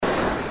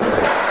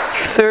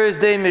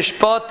Thursday,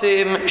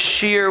 Mishpatim,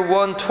 Shir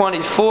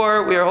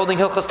 124. We are holding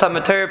Hilchos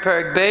Talmud Torah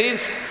Perek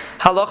Beis,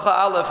 Halacha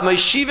Aleph.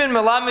 Meishivin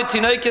Melamed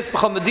Tinaikis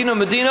b'chol Medina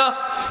Medina.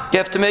 You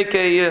have to make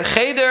a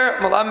cheder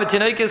Melamed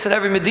Tinaikis in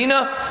every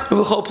Medina.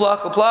 V'chol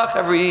plach,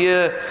 every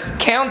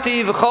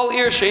county. V'chol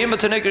ir she'im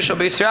Tinaikis shel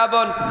Beis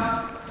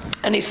Rabban.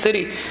 Any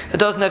city that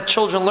doesn't have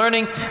children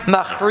learning,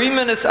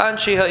 machrimin is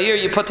anshi ha'ir.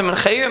 You put them in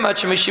chayir,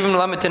 machimishivim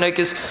lamet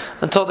tinaikis,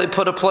 until they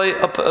put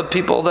up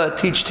people that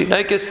teach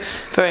tinaikis.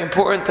 Very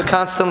important to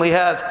constantly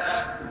have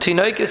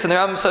tinaikis, and the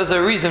Rambam says there's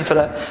a reason for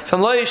that.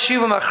 From lo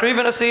yeshiva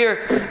machrimin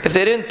asir, if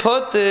they didn't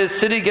put, the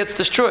city gets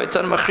destroyed. It's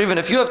not machrimin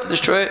if you have to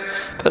destroy it,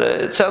 but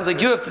it sounds like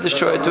you have to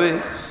destroy it. Do we?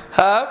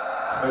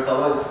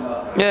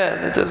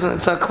 Yeah, it doesn't.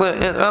 It's not clear.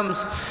 Yeah, the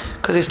Rambam's.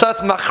 Because he starts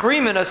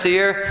machrimin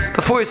asir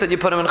before he said you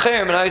put him in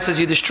chayim, and now he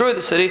says you destroy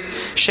the city.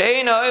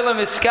 She'eina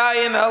olam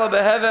iskayim ela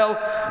behevel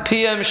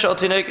pm shel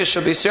tinekes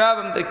shel Beis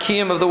Rabban. The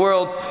kiyum of the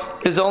world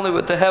is only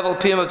with the hevel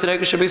pm of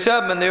tinekes shel Beis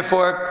Rabban, and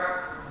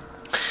therefore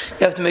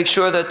you have to make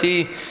sure that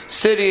the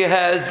city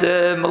has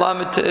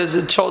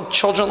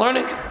children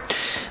learning.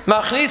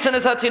 Machnisin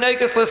is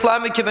hatinekes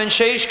l'Islamic kiben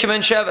sheish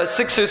kiben sheva,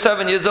 6 or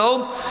 7 years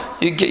old.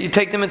 You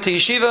take them into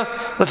yeshiva.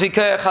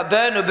 Lefikayach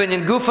haben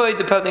ubinyan gufay,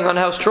 depending on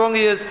how strong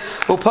he is.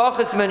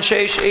 Upachis ben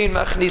sheish ein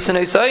machnisin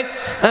esay.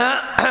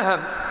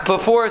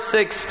 Before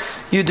 6,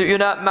 you're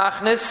not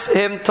machnis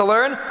him to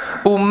learn.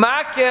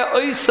 Umake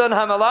oisan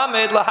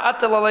hamalamed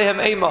lahatel alehem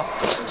ema.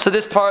 So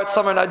this part,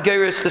 some are not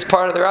geiris. This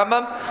part of the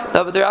Rambam.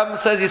 No, but the Rambam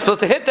says he's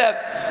supposed to hit them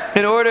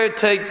in order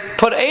to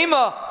put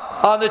ema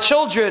on the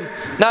children,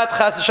 not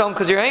chas v'shalom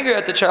because you're angry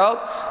at the child,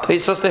 but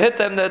he's supposed to hit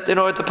them that in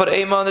order to put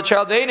aim on the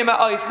child. He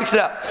speaks it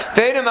out.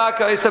 You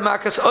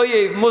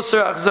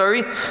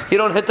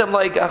don't hit them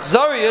like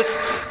achzarius.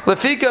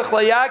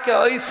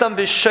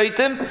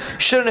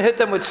 Shouldn't hit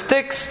them with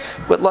sticks,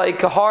 with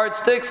like hard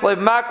sticks, like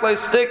maklei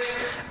sticks,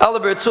 a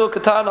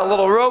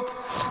little rope,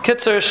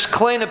 kitzer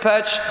kleine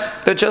patch,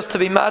 but just to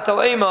be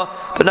matal ema,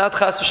 but not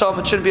chas v'shalom.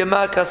 It shouldn't be a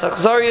makas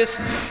achzarius.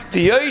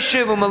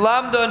 V'yoshiv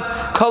u'melamdon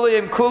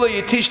kolayim kula.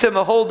 You teach them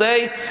a whole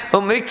day,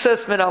 and a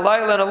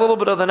little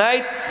bit of the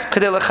night,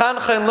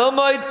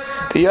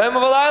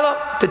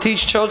 to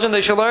teach children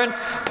they should learn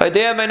by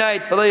day and by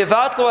night. The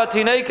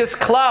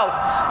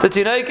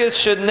tinaikis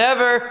should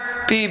never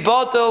be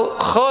batel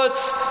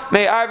chutz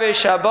may arvei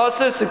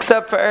Shabbosis,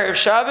 except for Erev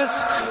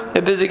Shabbos.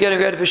 They're busy getting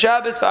ready for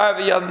Shabbos, for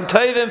Arvei Yom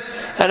Tovim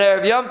and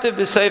Erev Yom Tov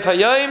b'seif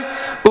hayom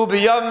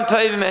ubi Yom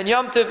Tovim and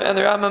Yom Tov. And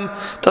the Rambam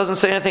doesn't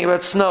say anything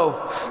about snow.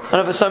 I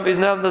don't know, for some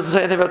reason the Rambam doesn't say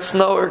anything about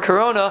snow or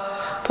corona,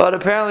 but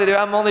apparently the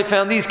Rambam only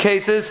found these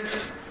cases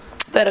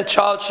that a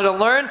child shouldn't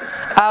learn.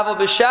 Aval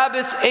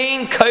b'Shabbos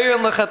ein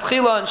kairin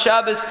lechatchila. On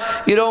Shabbos,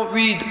 you don't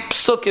read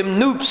psukim,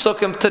 new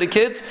psukim to the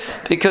kids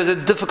because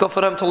it's difficult for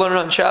them to learn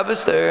on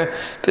Shabbos.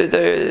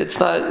 It's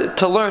not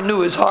to learn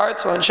new is hard.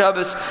 So on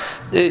Shabbos,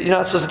 you're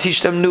not supposed to teach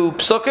them new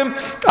psukim.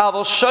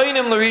 Aval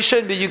shaynim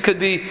l'rishon, but you could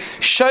be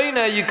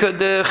shayna, you could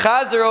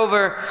chazer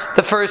over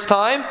the first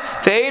time.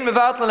 Ve'ein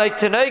mevatlan like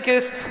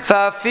tinaikis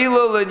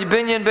va'afilu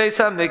l'binyan beis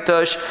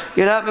hamikdash.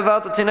 You're not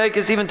mevatlan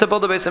tinaikis even to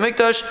build a beis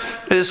hamikdash.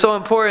 It is so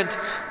important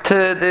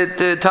to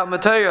the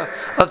Talmud Torah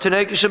of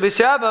Tinekes shel Beis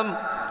Rabban.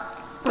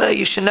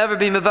 You should never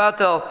be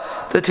mevatel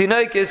the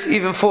Tinekes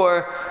even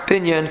for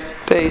Binyan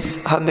Beis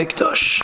Hamikdash.